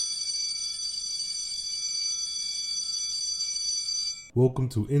Welcome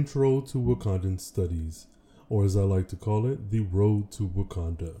to Intro to Wakandan Studies, or as I like to call it, The Road to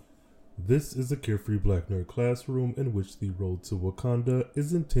Wakanda. This is a carefree black nerd classroom in which The Road to Wakanda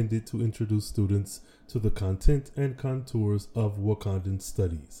is intended to introduce students to the content and contours of Wakandan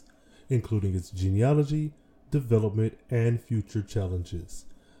studies, including its genealogy, development, and future challenges.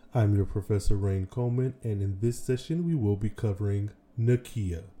 I'm your Professor Rain Coleman, and in this session we will be covering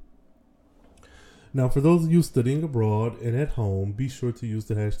Nakia. Now, for those of you studying abroad and at home, be sure to use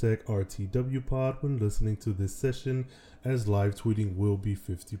the hashtag RTWPod when listening to this session, as live tweeting will be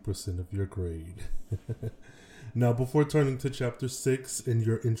 50% of your grade. Now, before turning to Chapter 6 in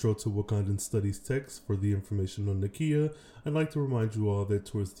your Intro to Wakandan Studies text for the information on Nakia, I'd like to remind you all that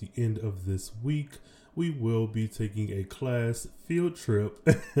towards the end of this week, we will be taking a class field trip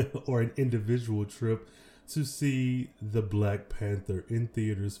or an individual trip to see the Black Panther in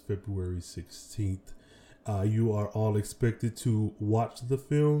theaters February 16th. You are all expected to watch the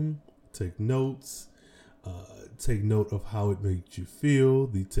film, take notes, take note of how it makes you feel,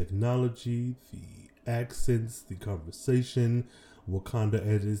 the technology, the accents, the conversation, Wakanda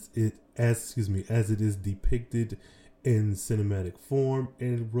as it is depicted in cinematic form,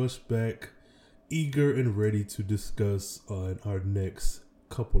 and rush back eager and ready to discuss on our next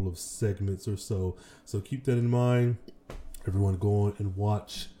couple of segments or so. So keep that in mind. Everyone go on and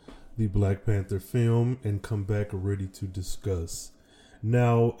watch the Black Panther film and come back ready to discuss.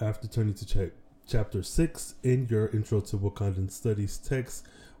 Now, after turning to chapter 6 in your Intro to Wakandan Studies text,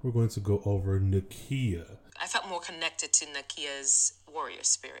 we're going to go over Nakia. I felt more connected to Nakia's warrior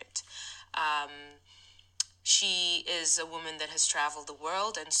spirit. She is a woman that has traveled the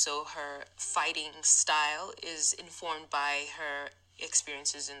world, and so her fighting style is informed by her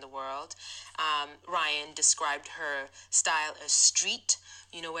experiences in the world. Ryan described her style as street,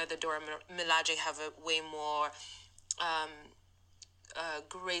 where the Dora Milaje have a way more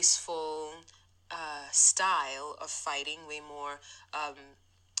graceful style of fighting, way more,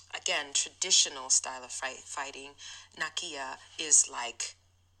 traditional style of fighting. Nakia is like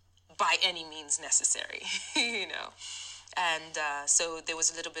by any means necessary, And so there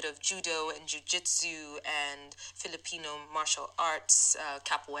was a little bit of judo and jiu-jitsu and Filipino martial arts,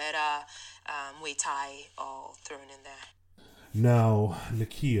 capoeira, Muay Thai, all thrown in there. Now,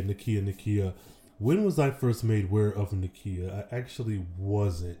 Nakia. When was I first made aware of Nakia? I actually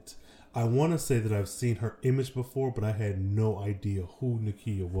wasn't. I want to say that I've seen her image before, but I had no idea who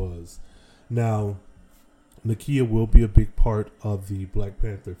Nakia was. Now, Nakia will be a big part of the Black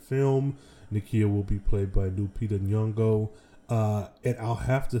Panther film. Nakia will be played by Lupita Nyong'o. And I'll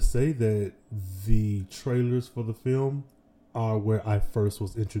have to say that the trailers for the film are where I first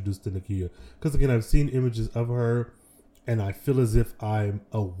was introduced to Nakia. Because again, I've seen images of her and I feel as if I'm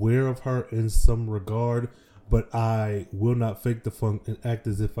aware of her in some regard, but I will not fake the funk and act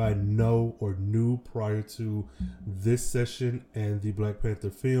as if I know or knew prior to this session and the Black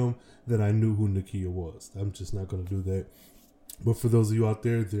Panther film that I knew who Nakia was. I'm just not going to do that. But for those of you out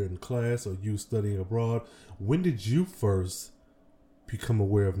there, they're in class or you studying abroad, when did you first become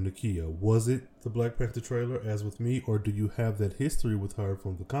aware of Nakia? Was it the Black Panther trailer, as with me, or do you have that history with her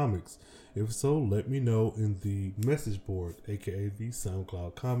from the comics? If so, let me know in the message board, aka the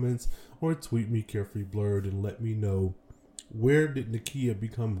SoundCloud comments, or tweet me Carefree Blurred and let me know, where did Nakia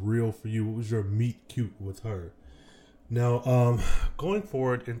become real for you? What was your meet cute with her? Now, going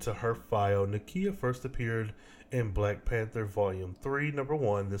forward into her file, Nakia first appeared in Black Panther Volume 3, Number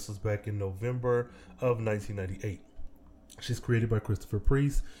 1. This was back in November of 1998. She's created by Christopher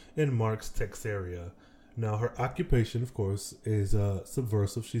Priest and Mark Texeira. Now, her occupation, of course, is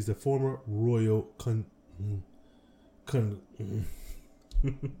subversive. She's a former royal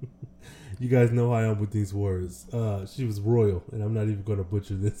You guys know how I am with these words. She was royal, and I'm not even going to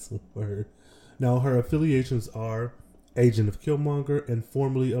butcher this word. Now, her affiliations are Agent of Killmonger and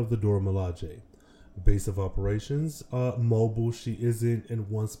formerly of the Dora Milaje. Base of operations, mobile. She isn't in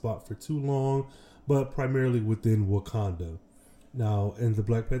one spot for too long, but primarily within Wakanda. Now, in the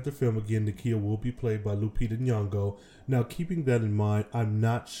Black Panther film, again, Nakia will be played by Lupita Nyong'o. Now, keeping that in mind, I'm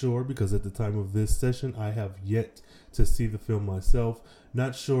not sure, because at the time of this session, I have yet to see the film myself.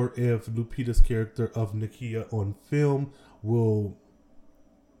 Not sure if Lupita's character of Nakia on film will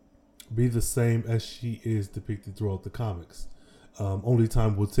be the same as she is depicted throughout the comics. Only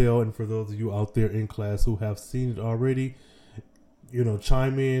time will tell, and for those of you out there in class who have seen it already,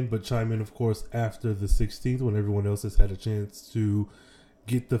 chime in, of course, after the 16th, when everyone else has had a chance to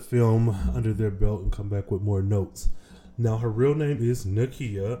get the film under their belt and come back with more notes. Now, her real name is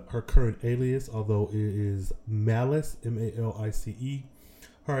Nakia. Her current alias, although it is Malice, Malice.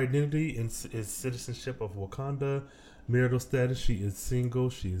 Her identity is citizenship of Wakanda. Marital status, she is single.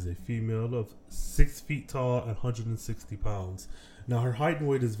 She is a female of 6 feet tall and 160 pounds. Now, her height and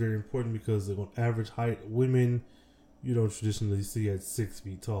weight is very important because on average height, women you don't traditionally see at 6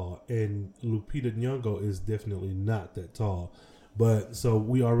 feet tall. And Lupita Nyong'o is definitely not that tall. But so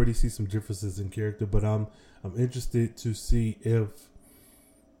we already see some differences in character, but I'm interested to see if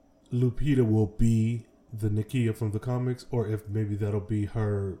Lupita will be the Nakia from the comics, or if maybe that'll be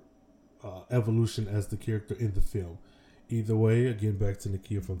her evolution as the character in the film. Either way, again, back to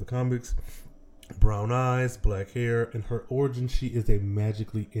Nakia from the comics. Brown eyes, black hair, and her origin, she is a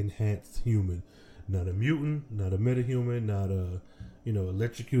magically enhanced human. Not a mutant, not a metahuman, not a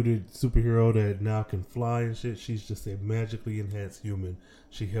electrocuted superhero that now can fly and shit. She's just a magically enhanced human.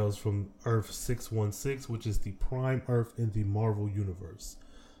 She hails from Earth 616, which is the prime Earth in the Marvel Universe.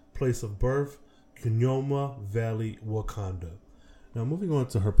 Place of birth, Kinyoma Valley, Wakanda. Now, moving on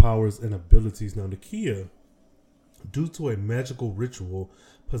to her powers and abilities. Now, Nakia, due to a magical ritual,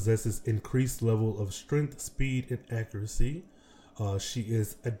 possesses increased level of strength, speed, and accuracy. She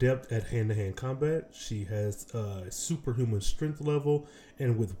is adept at hand-to-hand combat. She has superhuman strength level,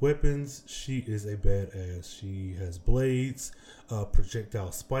 and with weapons, she is a badass. She has blades,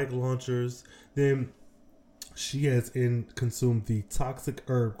 projectile spike launchers. Then she has consumed the toxic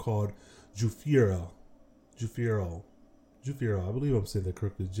herb called Jufeiro. I believe I'm saying that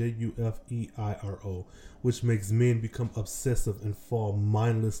correctly. Jufeiro, which makes men become obsessive and fall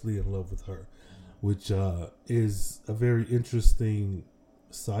mindlessly in love with her, which is a very interesting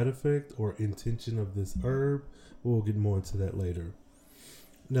side effect or intention of this herb. We'll get more into that later.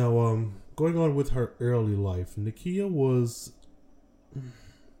 Now, going on with her early life, Nakia was,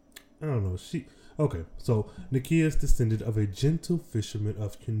 so Nakia is descended of a gentle fisherman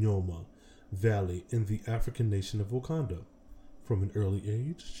of Kinyoma Valley in the African nation of Wakanda. From an early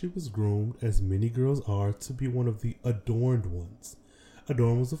age, she was groomed, as many girls are, to be one of the adorned ones.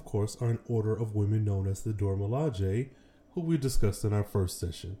 Adorned ones, of course, are an order of women known as the Dora Milaje, who we discussed in our first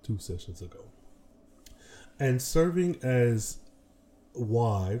session, 2 sessions ago. And serving as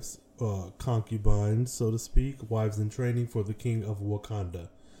wives, concubines, so to speak, wives in training for the king of Wakanda.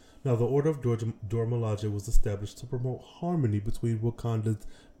 Now, the Order of Dora Milaje was established to promote harmony between Wakanda's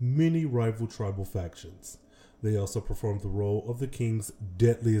many rival tribal factions. They also performed the role of the king's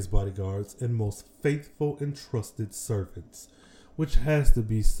deadliest bodyguards and most faithful and trusted servants, which has to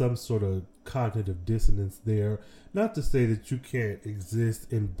be some sort of cognitive dissonance there. Not to say that you can't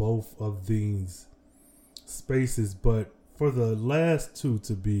exist in both of these spaces, but for the last two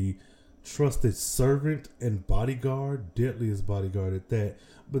to be trusted servant and bodyguard, deadliest bodyguard at that,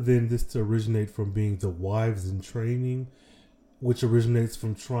 but then this to originate from being the wives in training, which originates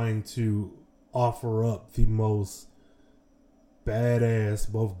from trying to offer up the most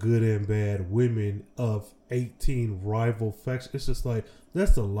badass, both good and bad women of 18 rival factions. It's just like,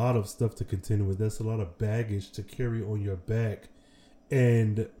 that's a lot of stuff to contend with. That's a lot of baggage to carry on your back.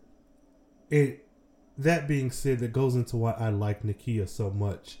 And that being said, that goes into why I like Nakia so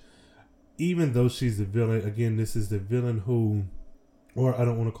much. Even though she's a villain, again, this is the villain who, or I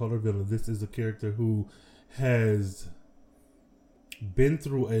don't want to call her villain, this is a character who has been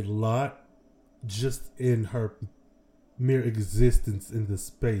through a lot just in her mere existence in the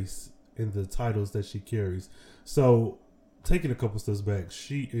space, in the titles that she carries. So, taking a couple steps back,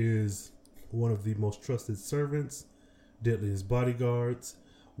 she is one of the most trusted servants, deadliest bodyguards,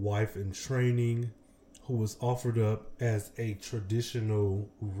 wife in training, who was offered up as a traditional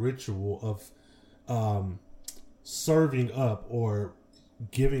ritual of serving up or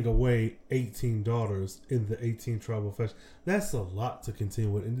giving away 18 daughters in the 18 tribal fashion. That's a lot to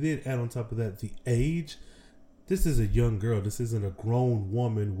contend with. And then add on top of that the age. This is a young girl. This isn't a grown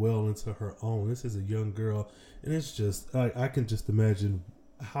woman well into her own. This is a young girl. And it's just, I can just imagine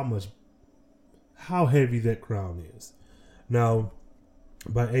how heavy that crown is. Now,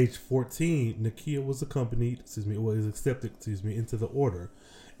 by age 14, Nakia was accepted into the order,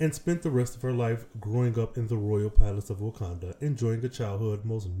 and spent the rest of her life growing up in the royal palace of Wakanda, enjoying a childhood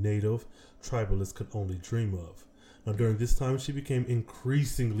most native tribalists could only dream of. Now, during this time, she became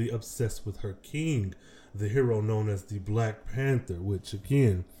increasingly obsessed with her king, the hero known as the Black Panther, which,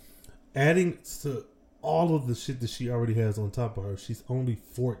 again, adding to all of the shit that she already has on top of her, she's only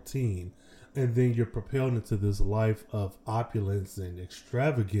 14, and then you're propelled into this life of opulence and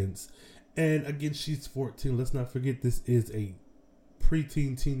extravagance, and again, she's 14. Let's not forget, this is a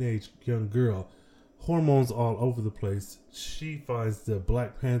preteen, teenage young girl, hormones all over the place. She finds the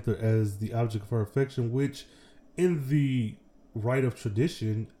Black Panther as the object of her affection, which in the right of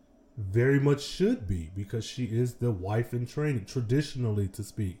tradition very much should be, because she is the wife in training, traditionally to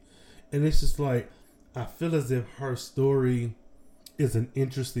speak. And it's just like, I feel as if her story is an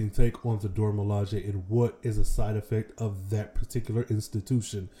interesting take on the Dora Milaje and what is a side effect of that particular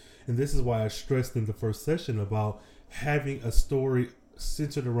institution. And this is why I stressed in the first session about having a story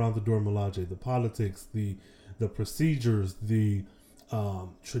centered around the Dora Milaje, the politics, the procedures, the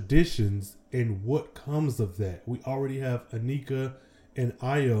traditions, and what comes of that. We already have Anika and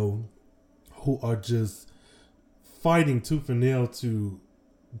Io who are just fighting tooth and nail to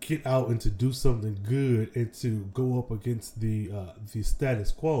get out and to do something good and to go up against the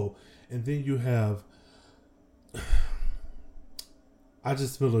status quo. And then you have, I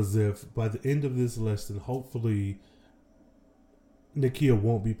just feel as if by the end of this lesson, hopefully Nakia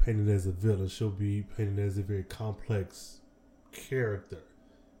won't be painted as a villain. She'll be painted as a very complex character,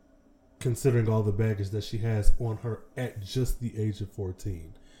 considering all the baggage that she has on her at just the age of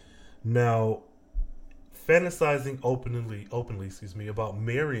 14. Now, fantasizing openly, about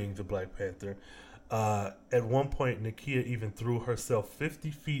marrying the Black Panther. At one point, Nakia even threw herself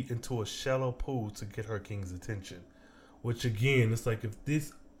 50 feet into a shallow pool to get her king's attention. Which again, it's like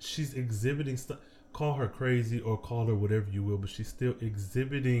she's exhibiting stuff. Call her crazy or call her whatever you will, but she's still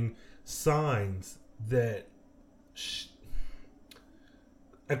exhibiting signs that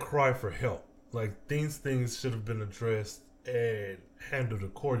a cry for help. Like these things should have been addressed and handled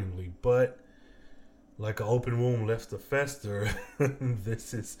accordingly, but like an open wound left to fester,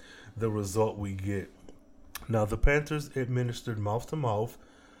 this is the result we get. Now, the Panthers administered mouth-to-mouth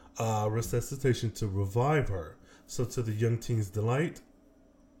resuscitation to revive her. So, to the young teen's delight,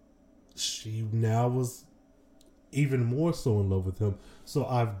 she now was even more so in love with him. So,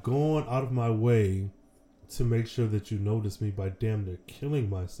 I've gone out of my way to make sure that you notice me by damn near killing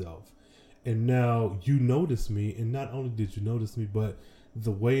myself. And now you notice me, and not only did you notice me, but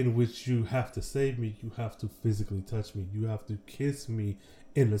the way in which you have to save me, you have to physically touch me. You have to kiss me,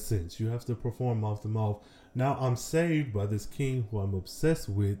 in a sense. You have to perform mouth to mouth. Now I'm saved by this king who I'm obsessed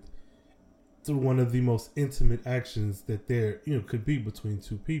with through one of the most intimate actions that there, could be between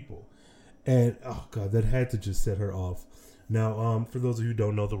two people. And, oh God, that had to just set her off. Now, for those of you who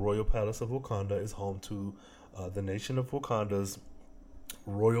don't know, the Royal Palace of Wakanda is home to the nation of Wakanda's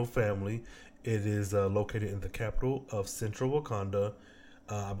royal family. It is located in the capital of Central Wakanda.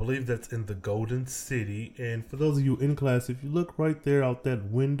 I believe that's in the Golden City. And for those of you in class, if you look right there out that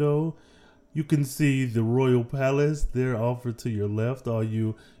window, you can see the Royal Palace there offered to your left. All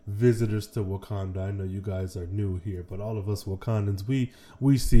you visitors to Wakanda, I know you guys are new here, but all of us Wakandans,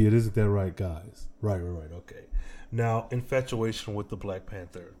 we see it. Isn't that right, guys? Right. Okay. Now, infatuation with the Black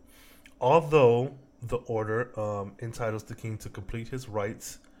Panther. Although the order entitles the king to complete his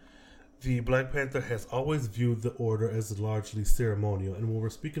rites, the Black Panther has always viewed the order as largely ceremonial. And when we're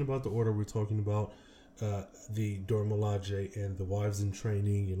speaking about the order, we're talking about the Dora Milaje and the wives in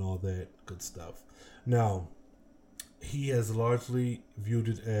training and all that good stuff. Now, he has largely viewed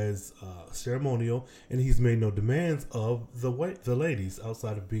it as ceremonial, and he's made no demands of the ladies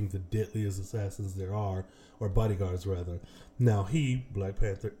outside of being the deadliest assassins there are, or bodyguards rather. Now, he, Black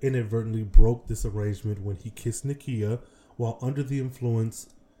Panther, inadvertently broke this arrangement when he kissed Nakia while under the influence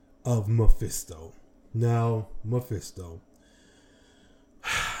of Mephisto. Now, Mephisto.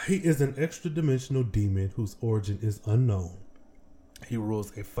 He is an extra-dimensional demon whose origin is unknown. He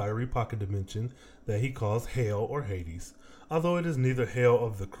rules a fiery pocket dimension that he calls Hell or Hades. Although it is neither Hell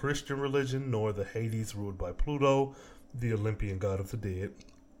of the Christian religion nor the Hades ruled by Pluto, the Olympian god of the dead,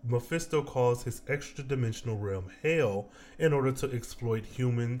 Mephisto calls his extra-dimensional realm Hell in order to exploit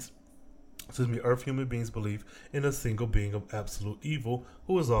Earth human beings' belief in a single being of absolute evil,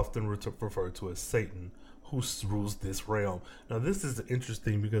 who is often referred to as Satan, who rules this realm. Now, this is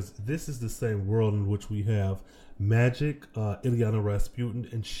interesting because this is the same world in which we have Magic, Ilyana Rasputin,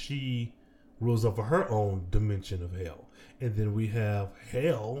 and she rules over her own dimension of hell. And then we have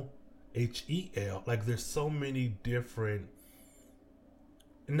Hell, Hel. Like, there's so many different,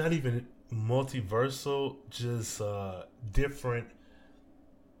 not even multiversal, just different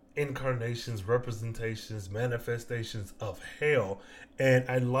incarnations, representations, manifestations of hell. And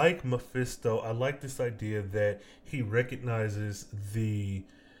I like Mephisto. I like this idea that he recognizes the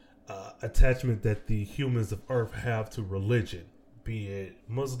attachment that the humans of Earth have to religion, be it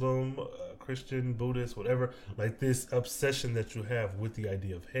Muslim, Christian, Buddhist, whatever, like this obsession that you have with the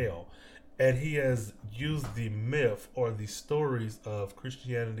idea of hell. And he has used the myth or the stories of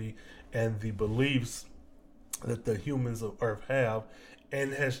Christianity and the beliefs that the humans of Earth have,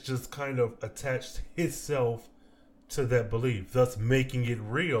 and has just kind of attached himself to that belief, thus making it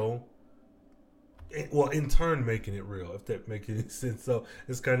real well, in turn making it real, if that makes any sense. So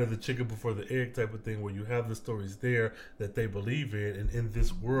it's kind of the chicken before the egg type of thing, where you have the stories there that they believe in, and in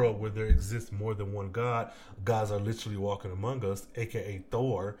this world where there exists more than one god, gods are literally walking among us, aka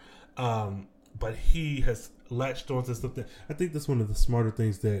Thor. But he has latched onto something. I think that's one of the smarter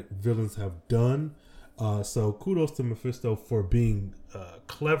things that villains have done. So kudos to Mephisto for being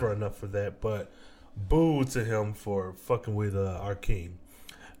clever enough for that, but boo to him for fucking with our king.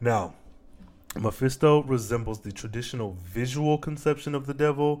 Now, Mephisto resembles the traditional visual conception of the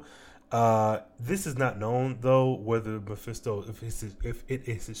devil. This is not known, though, whether Mephisto, if it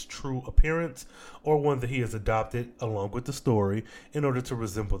is his true appearance, or one that he has adopted along with the story in order to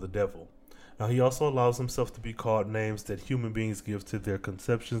resemble the devil. Now, he also allows himself to be called names that human beings give to their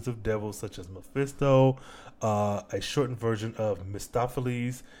conceptions of devils, such as Mephisto, a shortened version of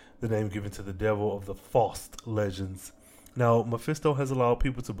Mephistopheles, the name given to the devil of the Faust legends. Now, Mephisto has allowed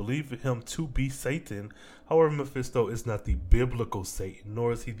people to believe him to be Satan. However, Mephisto is not the biblical Satan,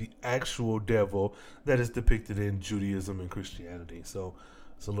 nor is he the actual devil that is depicted in Judaism and Christianity. So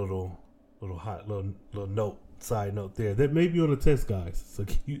it's a little note, side note there. That may be on the test, guys. So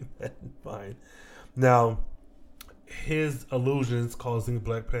keep that in mind. Now, his illusions causing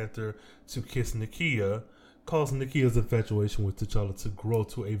Black Panther to kiss Nakia caused Nakia's infatuation with T'Challa to grow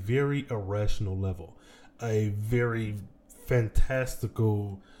to a very irrational level. A very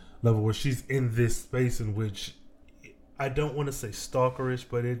fantastical level where she's in this space in which I don't want to say stalkerish,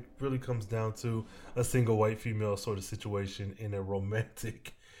 but it really comes down to a single white female sort of situation in a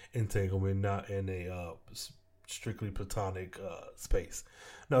romantic entanglement, not in a strictly platonic space.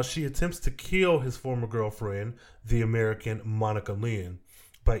 Now, she attempts to kill his former girlfriend, the American Monica Lynn,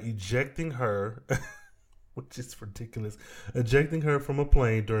 by ejecting her, which is ridiculous, ejecting her from a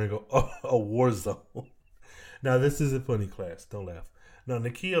plane during a war zone. Now, this isn't funny, class. Don't laugh. Now,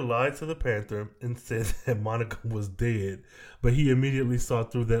 Nakia lied to the Panther and said that Monica was dead, but he immediately saw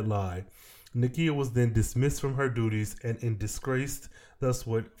through that lie. Nakia was then dismissed from her duties and in disgrace, thus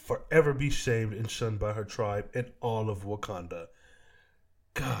would forever be shamed and shunned by her tribe and all of Wakanda.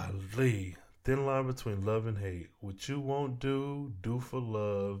 Golly. Thin line between love and hate. What you won't do, do for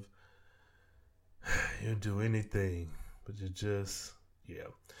love. You'll do anything, but you just, yeah.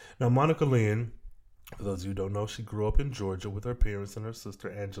 Now, Monica Lynn, for those of you who don't know, she grew up in Georgia with her parents and her sister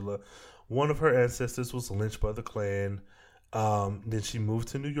Angela. One of her ancestors was lynched by the Klan. Then she moved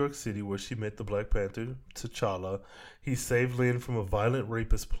to New York City where she met the Black Panther, T'Challa. He saved Lynn from a violent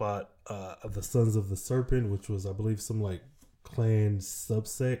rapist plot of the Sons of the Serpent, which was, I believe, some like Klan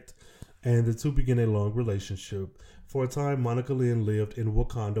subsect. And the two began a long relationship. For a time, Monica Lynn lived in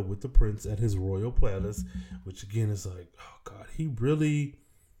Wakanda with the prince at his royal palace, which again is like, oh God, he really...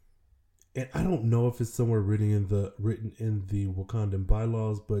 And I don't know if it's somewhere written in the Wakandan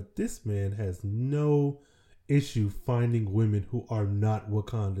bylaws, but this man has no issue finding women who are not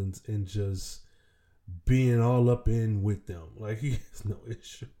Wakandans and just being all up in with them. Like, he has no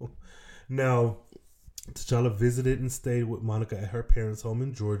issue. Now, T'Challa visited and stayed with Monica at her parents' home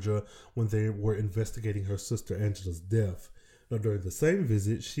in Georgia when they were investigating her sister Angela's death. Now, during the same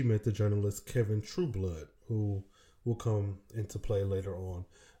visit, she met the journalist Kevin Trueblood, who will come into play later on.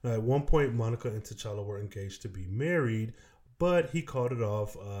 Now, at one point, Monica and T'Challa were engaged to be married, but he called it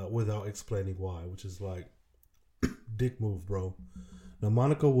off without explaining why, which is like, dick move, bro. Now,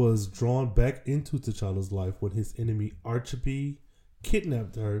 Monica was drawn back into T'Challa's life when his enemy Archibald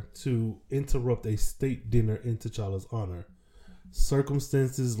kidnapped her to interrupt a state dinner in T'Challa's honor.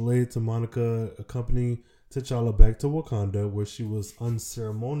 Circumstances led to Monica accompanying T'Challa back to Wakanda, where she was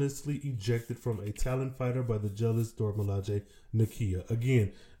unceremoniously ejected from a talent fighter by the jealous Dora Milaje, Nakia.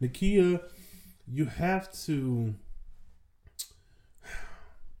 Again, Nakia, you have to...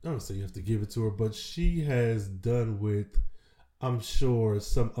 I don't say you have to give it to her, but she has done what I'm sure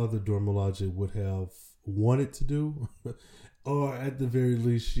some other Dora Milaje would have wanted to do. Or at the very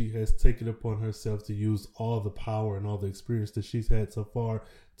least, she has taken upon herself to use all the power and all the experience that she's had so far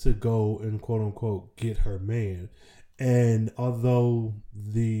to go and quote unquote get her man. And although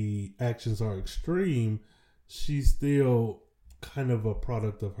the actions are extreme, she's still kind of a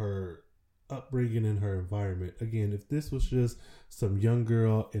product of her upbringing and her environment. Again, if this was just some young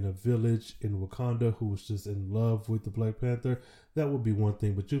girl in a village in Wakanda who was just in love with the Black Panther, that would be one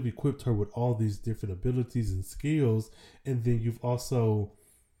thing. But you've equipped her with all these different abilities and skills, and then you've also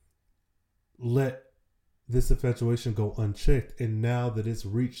let this infatuation go unchecked. And now that it's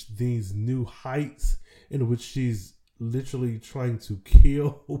reached these new heights in which she's literally trying to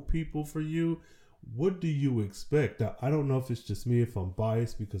kill people for you, What do you expect? Now, I don't know if it's just me, if I'm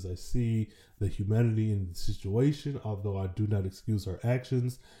biased because I see the humanity in the situation, although I do not excuse her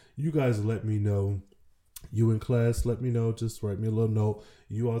actions. You guys let me know. You in class, let me know. Just write me a little note.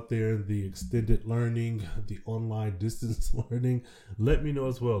 You out there in the extended learning, the online distance learning, let me know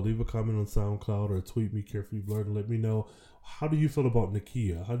as well. Leave a comment on SoundCloud or tweet me, Carefree Blerd, and let me know, how do you feel about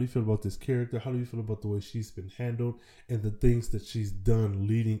Nakia? How do you feel about this character? How do you feel about the way she's been handled and the things that she's done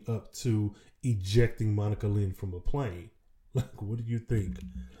leading up to ejecting Monica Lynn from a plane? Like, what do you think?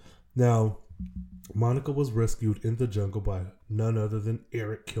 Now, Monica was rescued in the jungle by none other than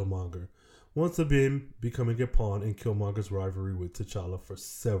Eric Killmonger, once again becoming a pawn in Killmonger's rivalry with T'Challa for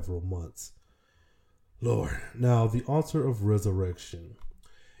several months. Lord. Now, the altar of resurrection.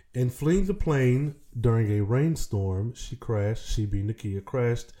 In fleeing the plane during a rainstorm, she being Nakia,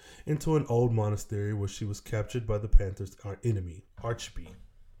 crashed into an old monastery where she was captured by the Panther's enemy, Archbee.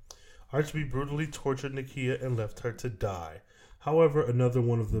 Archbee brutally tortured Nakia and left her to die. However, another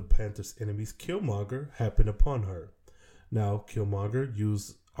one of the Panther's enemies, Killmonger, happened upon her. Now, Killmonger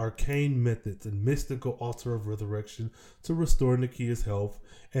used arcane methods and mystical altar of resurrection to restore Nakia's health,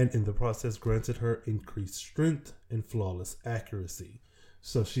 and in the process granted her increased strength and flawless accuracy.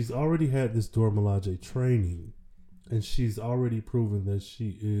 So she's already had this Dora Milaje training, and she's already proven that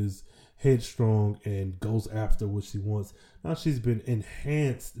she is headstrong and goes after what she wants. Now she's been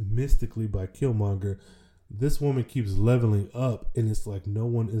enhanced mystically by Killmonger. This woman keeps leveling up, and it's like no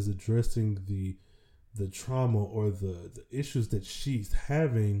one is addressing the trauma or the issues that she's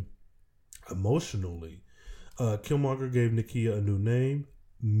having emotionally. Killmonger gave Nakia a new name,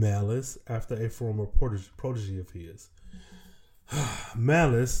 Malice, after a former protege of his.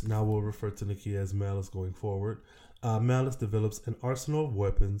 Malice, now we'll refer to Nakia as Malice going forward. Malice develops an arsenal of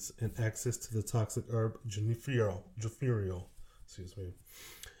weapons and access to the toxic herb Juniferio,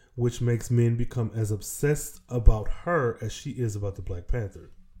 which makes men become as obsessed about her as she is about the Black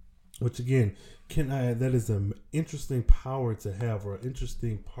Panther. Which again, that is an interesting power to have, or an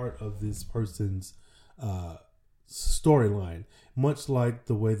interesting part of this person's storyline. Much like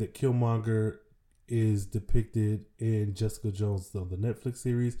the way that Killmonger is depicted in Jessica Jones on the Netflix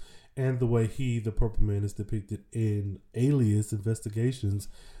series, and the way the Purple Man, is depicted in Alias Investigations.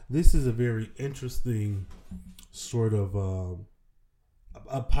 This is a very interesting sort of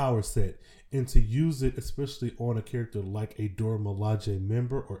a power set, and to use it especially on a character like a Dora Milaje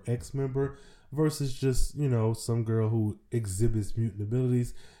member or ex-member versus just, some girl who exhibits mutant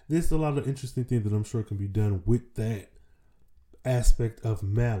abilities. There's a lot of interesting things that I'm sure can be done with that aspect of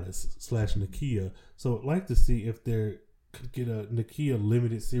Malice / Nakia. So I'd like to see if there could get a Nakia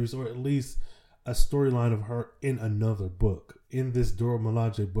limited series, or at least a storyline of her in another book. In this Dora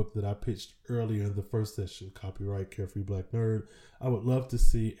Milaje book that I pitched earlier in the first session, copyright Carefree Black Nerd, I would love to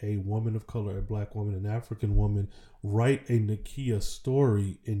see a woman of color, a Black woman, an African woman, write a Nakia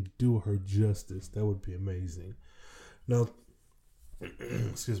story and do her justice. That would be amazing. Now,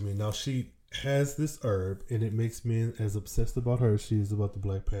 now she has this herb, and it makes men as obsessed about her as she is about the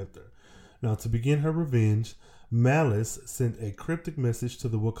Black Panther. Now, to begin her revenge, Malice sent a cryptic message to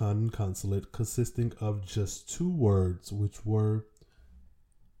the Wakandan consulate consisting of just 2 words, which were,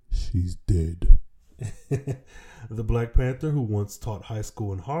 "She's dead." The Black Panther, who once taught high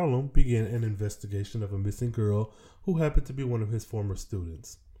school in Harlem, began an investigation of a missing girl who happened to be one of his former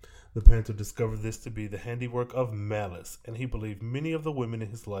students. The Panther discovered this to be the handiwork of Malice, and he believed many of the women in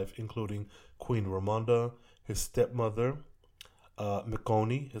his life, including Queen Ramonda, his stepmother,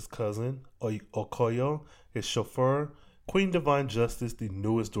 Mikoni, his cousin, Okoyo, his chauffeur, Queen Divine Justice, the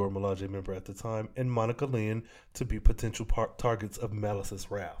newest Dora Milaje member at the time, and Monica Lynn to be potential targets of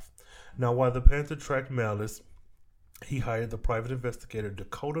Malice's wrath. Now, while the Panther tracked Malice, he hired the private investigator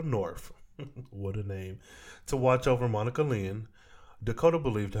Dakota North, what a name, to watch over Monica Lynn. Dakota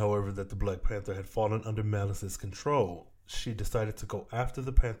believed, however, that the Black Panther had fallen under Malice's control. She decided to go after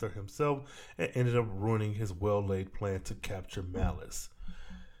the Panther himself and ended up ruining his well-laid plan to capture Malice.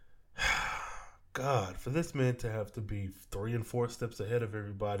 God, for this man to have to be 3 and 4 steps ahead of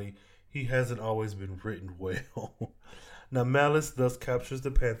everybody, he hasn't always been written well. Now, Malice thus captures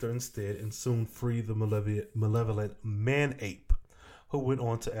the Panther instead and soon freed the malevolent Man-Ape, who went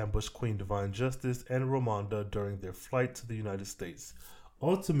on to ambush Queen Divine Justice and Ramonda during their flight to the United States.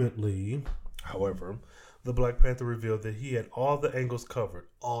 Ultimately, however, the Black Panther revealed that he had all the angles covered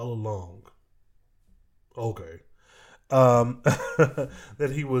all along. Okay.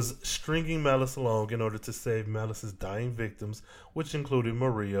 That he was stringing Malice along in order to save Malice's dying victims, which included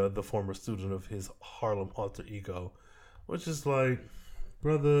Maria, the former student of his Harlem alter ego. Which is like,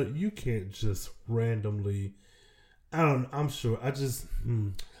 brother, you can't just randomly... I'm sure.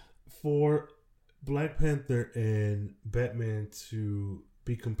 For Black Panther and Batman to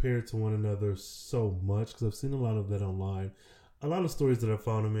be compared to one another so much, because I've seen a lot of that online. A lot of stories that I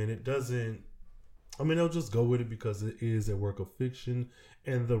found them in, it doesn't. I mean, they'll just go with it because it is a work of fiction,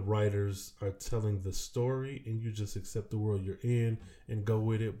 and the writers are telling the story, and you just accept the world you're in and go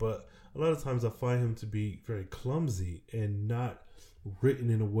with it. But a lot of times, I find him to be very clumsy and not written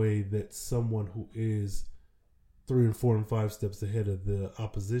in a way that someone who is 3 and 4 and 5 steps ahead of the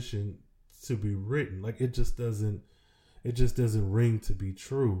opposition to be written. Like it just doesn't ring to be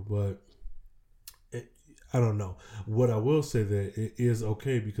true. But I don't know. What I will say that it is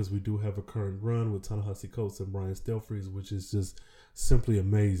okay, because we do have a current run with Ta-Nehisi Coates and Brian Stelfreeze, which is just simply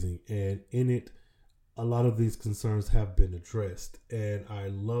amazing. And in it, a lot of these concerns have been addressed. And I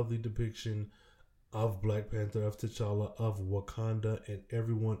love the depiction of Black Panther, of T'Challa, of Wakanda, and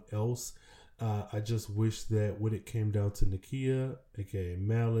everyone else. I just wish that when it came down to Nakia, aka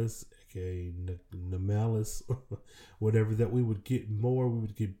Malice, aka Namalis, whatever, that we would get more, we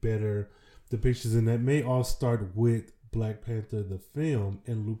would get better depictions, and that may all start with Black Panther the film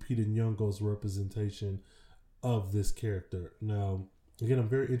and Lupita Nyong'o's representation of this character. Now, again, I'm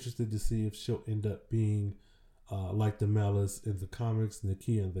very interested to see if she'll end up being like the Malice in the comics,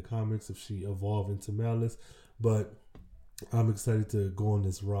 Nakia in the comics, if she evolved into Malice. But I'm excited to go on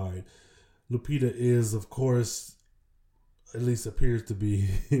this ride. Lupita is, of course, at least appears to be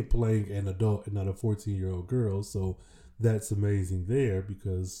playing an adult and not a 14-year-old girl. So that's amazing there,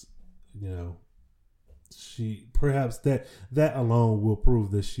 because, you know, she perhaps that alone will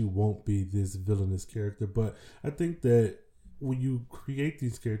prove that she won't be this villainous character. But I think that when you create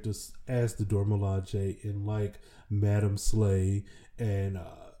these characters as the Dora Milaje and like Madam Slay and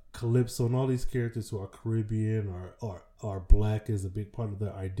Calypso and all these characters who are Caribbean or are black is a big part of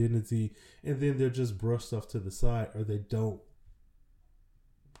their identity, and then they're just brushed off to the side, or they don't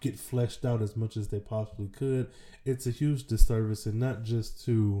get fleshed out as much as they possibly could, it's a huge disservice, and not just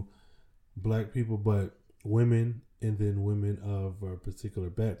to black people, but women, and then women of a particular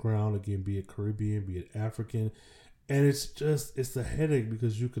background, again, be it Caribbean, be it African. And it's a headache,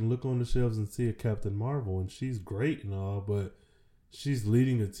 because you can look on the shelves and see a Captain Marvel, and she's great and all, but she's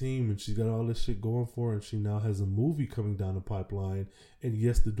leading a team and she's got all this shit going for her, and she now has a movie coming down the pipeline. And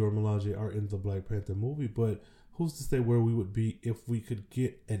yes, the Dora Milaje are in the Black Panther movie, but who's to say where we would be if we could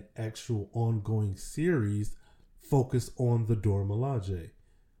get an actual ongoing series focused on the Dora Milaje?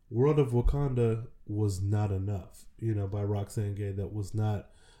 World of Wakanda was not enough, by Roxane Gay. That was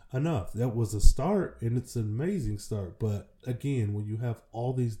not enough. That was a start, and it's an amazing start. But again, when you have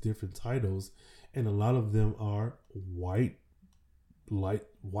all these different titles, and a lot of them are white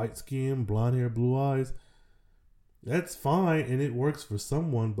skin, blonde hair, blue eyes, that's fine, and it works for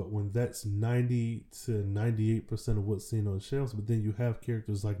someone. But when that's 90 to 98% of what's seen on shelves, but then you have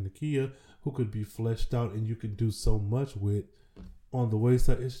characters like Nakia who could be fleshed out and you can do so much with on the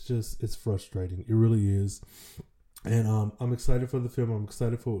wayside, it's frustrating. It really is. And I'm excited for the film. I'm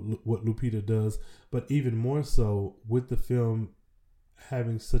excited for what Lupita does, but even more so with the film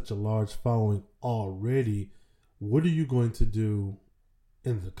having such a large following already, what are you going to do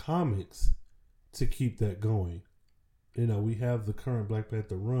in the comics to keep that going? We have the current Black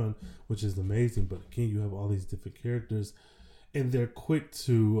Panther run, which is amazing, but again, you have all these different characters, and they're quick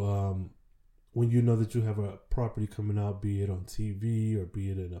to, when you know that you have a property coming out, be it on TV or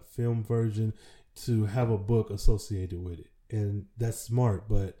be it in a film version, to have a book associated with it. And that's smart,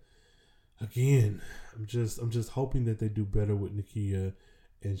 but again, I'm just hoping that they do better with Nakia,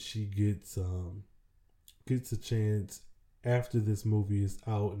 and she gets a chance after this movie is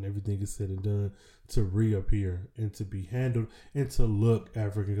out and everything is said and done to reappear and to be handled and to look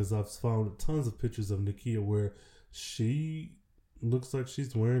African, because I've found tons of pictures of Nakia where she looks like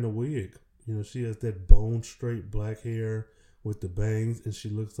she's wearing a wig. She has that bone straight black hair with the bangs, and she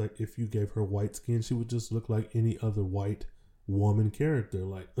looks like if you gave her white skin, she would just look like any other white woman character.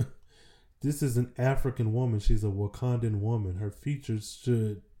 Like, this is an African woman. She's a Wakandan woman. Her features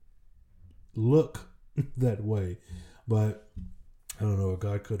should look that way. But I don't know, a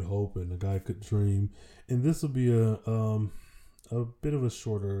guy could hope and a guy could dream. And this will be a bit of a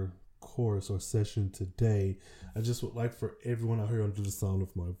shorter course or session today. I just would like for everyone out here under the sound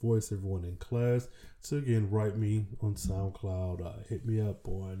of my voice, everyone in class, to again write me on SoundCloud, hit me up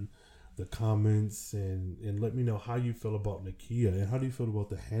on the comments, and let me know how you feel about Nakia, and how do you feel about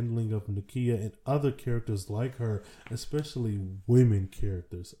the handling of Nakia and other characters like her, especially women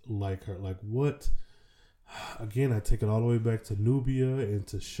characters like her. Like, what? Again, I take it all the way back to Nubia and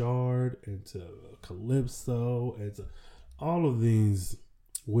to Shard and to Calypso and to all of these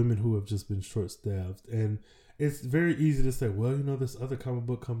women who have just been short-staffed. And it's very easy to say, well, there's other comic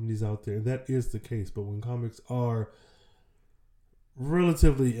book companies out there, and that is the case. But when comics are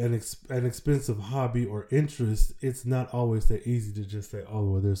relatively an expensive hobby or interest, it's not always that easy to just say, oh,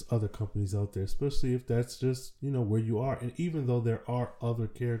 well, there's other companies out there, especially if that's just, where you are. And even though there are other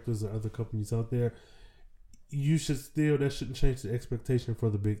characters or other companies out there, that shouldn't change the expectation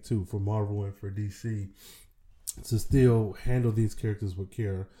for the big two, for Marvel and for DC, to still handle these characters with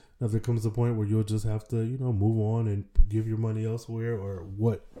care. Now, there comes a point where you'll just have to, move on and give your money elsewhere or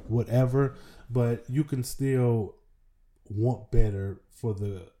whatever, but you can still want better for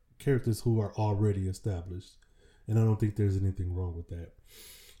the characters who are already established. And I don't think there's anything wrong with that.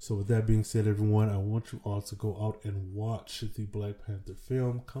 So with that being said, everyone, I want you all to go out and watch the Black Panther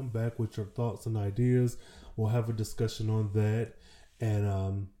film. Come back with your thoughts and ideas. We'll have a discussion on that.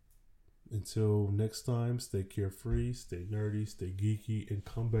 And until next time, stay carefree, stay nerdy, stay geeky, and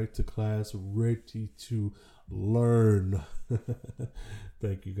come back to class ready to learn.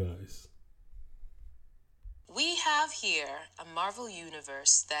 Thank you, guys. We have here a Marvel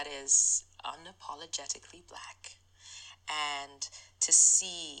universe that is unapologetically black. And to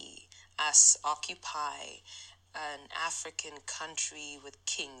see us occupy an African country with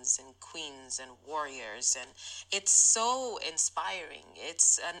kings and queens and warriors, and it's so inspiring.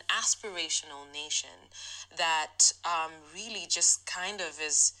 It's an aspirational nation that really just kind of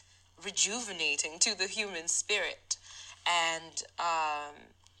is rejuvenating to the human spirit. And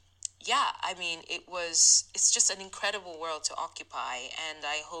it's just an incredible world to occupy, and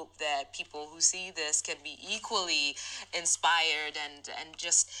I hope that people who see this can be equally inspired and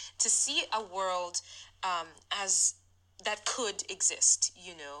just to see a world as that could exist,